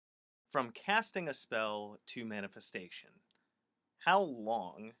From casting a spell to manifestation, how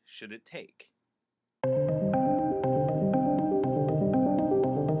long should it take?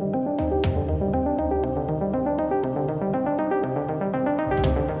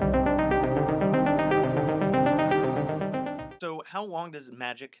 So, how long does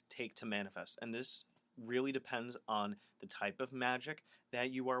magic take to manifest? And this really depends on the type of magic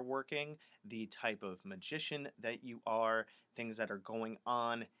that you are working, the type of magician that you are, things that are going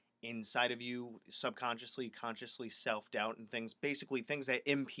on inside of you subconsciously, consciously, self doubt, and things basically things that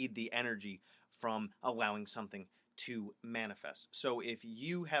impede the energy from allowing something to manifest. So, if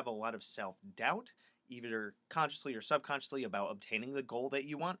you have a lot of self doubt, either consciously or subconsciously, about obtaining the goal that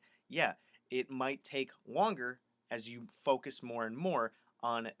you want, yeah, it might take longer as you focus more and more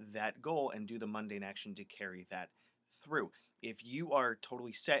on that goal and do the mundane action to carry that through. If you are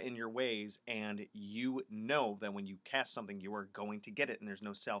totally set in your ways and you know that when you cast something you are going to get it and there's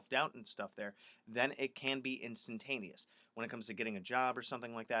no self-doubt and stuff there, then it can be instantaneous. When it comes to getting a job or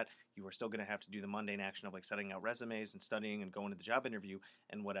something like that, you are still going to have to do the mundane action of like setting out resumes and studying and going to the job interview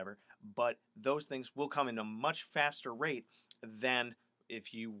and whatever, but those things will come in a much faster rate than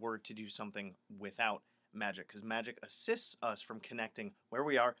if you were to do something without magic, because magic assists us from connecting where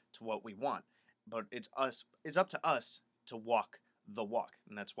we are to what we want, but it's up to us to walk the walk,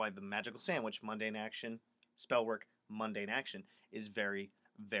 and that's why the magical sandwich, mundane action, spell work, mundane action, is very,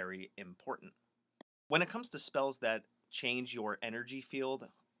 very important. When it comes to spells that change your energy field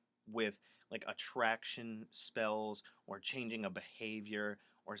with like attraction spells or changing a behavior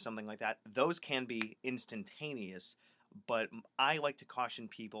or something like that, those can be instantaneous. But I like to caution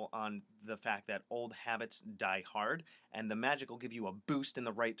people on the fact that old habits die hard, and the magic will give you a boost in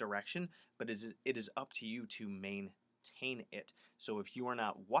the right direction, but it is up to you to maintain it. So if you are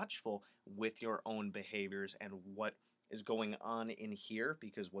not watchful with your own behaviors and what is going on in here,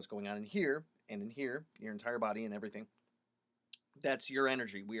 because what's going on in here and in here, your entire body and everything, that's your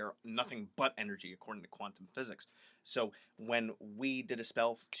energy. We are nothing but energy according to quantum physics. So when we did a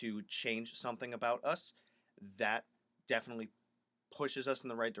spell to change something about us, that definitely pushes us in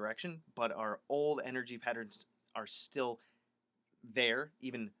the right direction, but our old energy patterns are still there,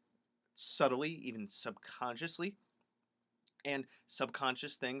 even subtly, even subconsciously, and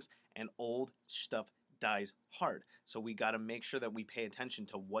subconscious things and old stuff dies hard. So we got to make sure that we pay attention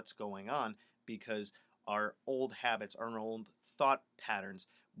to what's going on, because our old habits, our old thought patterns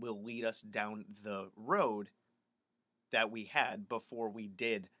will lead us down the road that we had before we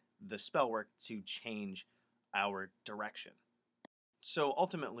did the spell work to change our direction. So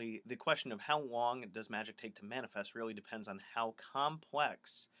ultimately, the question of how long does magic take to manifest really depends on how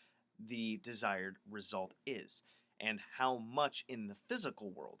complex the desired result is and how much in the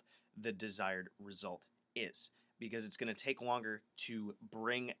physical world the desired result is. Because it's going to take longer to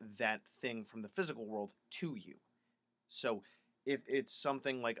bring that thing from the physical world to you. So if it's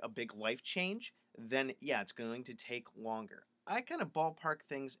something like a big life change, then yeah, it's going to take longer. I kind of ballpark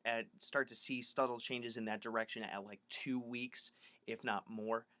things at start to see subtle changes in that direction at like 2 weeks, if not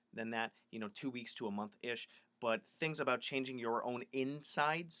more than that, 2 weeks to a month-ish. But things about changing your own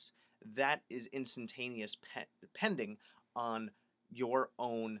insides, that is instantaneous depending on your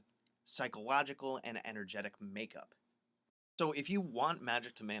own psychological and energetic makeup. So if you want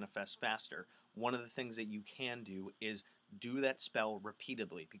magic to manifest faster, one of the things that you can do is do that spell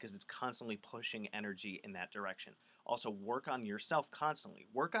repeatedly, because it's constantly pushing energy in that direction. Also, work on yourself constantly.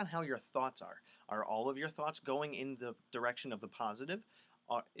 Work on how your thoughts are. Are all of your thoughts going in the direction of the positive?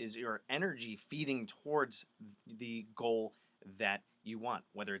 Is your energy feeding towards the goal that you want,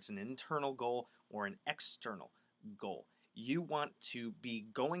 whether it's an internal goal or an external goal? You want to be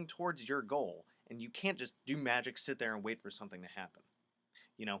going towards your goal, and you can't just do magic, sit there, and wait for something to happen.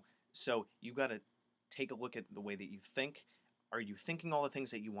 You know, so you got to take a look at the way that you think. Are you thinking all the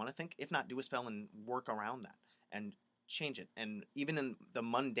things that you want to think? If not, do a spell and work around that and change it. And even in the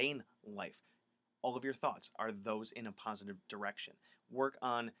mundane life, all of your thoughts, are those in a positive direction? Work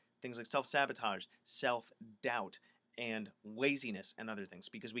on things like self-sabotage, self-doubt, and laziness and other things,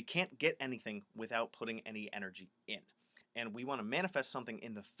 because we can't get anything without putting any energy in. And we want to manifest something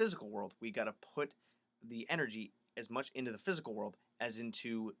in the physical world, we got to put the energy as much into the physical world as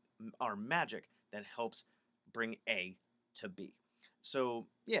into our magic that helps bring A to B. So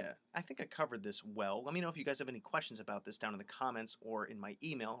yeah, I think I covered this well. Let me know if you guys have any questions about this down in the comments or in my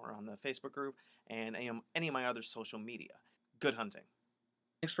email or on the Facebook group and any of my other social media. Good hunting.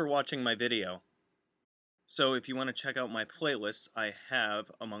 Thanks for watching my video. So if you want to check out my playlists, I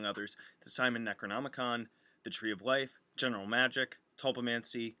have, among others, the Simon Necronomicon, the Tree of Life, General Magic,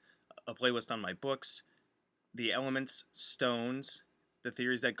 Tulpamancy, a playlist on my books, the Elements, Stones, the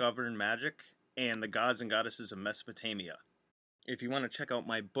theories that govern magic, and the gods and goddesses of Mesopotamia. If you want to check out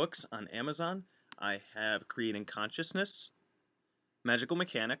my books on Amazon, I have Creating Consciousness, Magical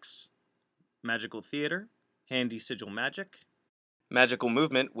Mechanics, Magical Theater, Handy Sigil Magic, Magical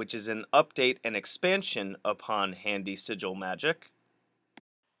Movement, which is an update and expansion upon Handy Sigil Magic,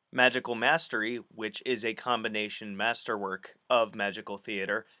 Magical Mastery, which is a combination masterwork of Magical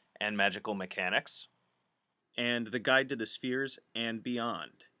Theater and Magical Mechanics, and The Guide to the Spheres and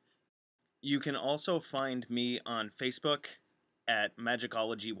Beyond. You can also find me on Facebook at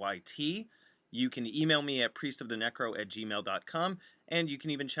MagicologyYT. You can email me at priestofthenecro@gmail.com, and you can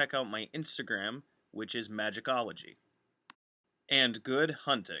even check out my Instagram, which is Magicology. And good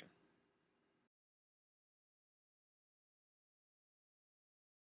hunting.